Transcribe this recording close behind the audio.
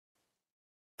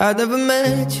I never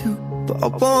met you, but I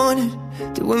wanted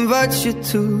to invite you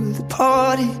to the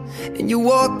party. And you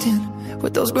walked in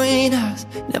with those green eyes,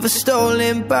 never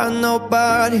stolen by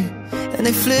nobody. And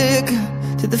they flicker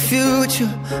to the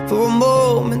future. For a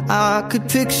moment I could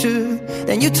picture.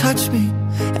 Then you touch me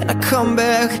and I come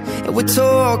back, and we're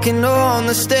talking on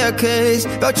the staircase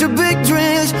about your big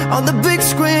dreams on the big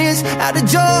screens. Out of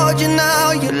Georgia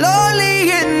now, you're lonely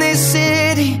in this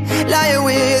city, lying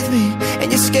with me,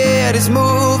 and you're scared it's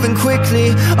moving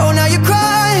quickly. Oh, now you're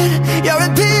crying, you're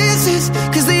in pieces,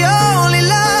 cause the only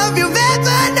love you've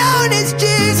ever known is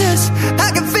Jesus.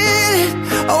 I can feel it,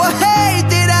 oh I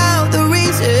hate it out, the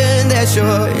reason that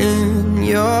you're in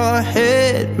your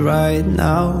head right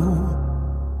now,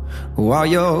 while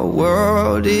your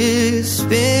world is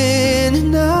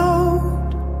spinning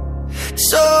out.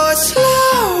 So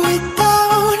slow it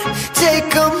down,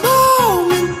 take a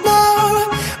moment now.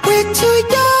 We're too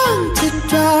young to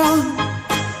drown.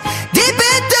 Deep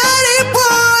in dirty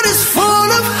waters full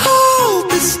of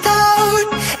hope and doubt.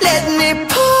 Let me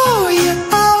pull you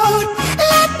out,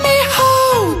 let me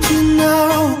hold you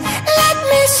now, let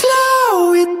me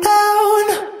slow it down.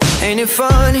 Ain't it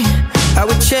funny how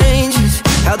it changes,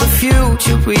 how the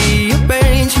future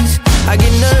rearranges? I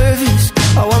get nervous,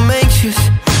 oh I'm anxious,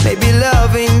 maybe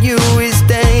loving you is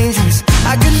dangerous.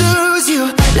 I could lose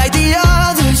you like the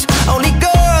others, only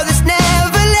girl that's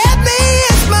never let me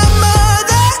is my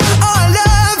mother. Oh I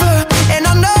love her, and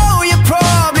I know you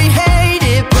probably hate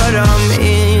it, but I'm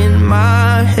in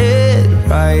my head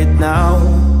right now.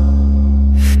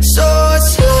 So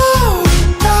slow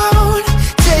it down,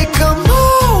 take a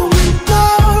moment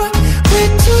now.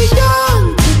 We're too young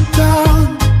to drown.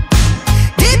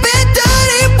 Deep in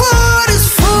dirty waters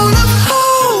full of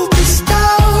hope and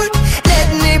doubt. Let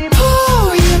me pull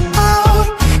you out,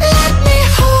 let me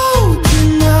hold you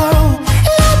now,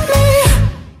 let me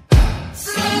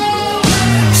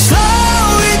slow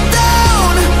it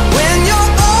down. When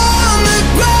you're on the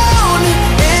ground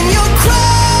and you're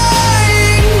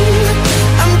crying,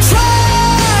 I'm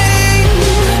trying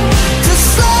to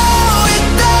slow it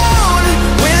down.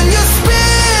 When you're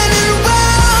spinning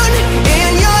round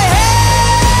in your head,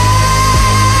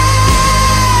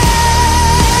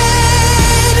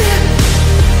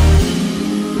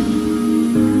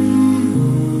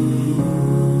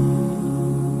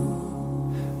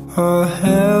 I'll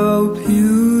help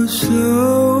you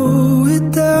slow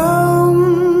it down.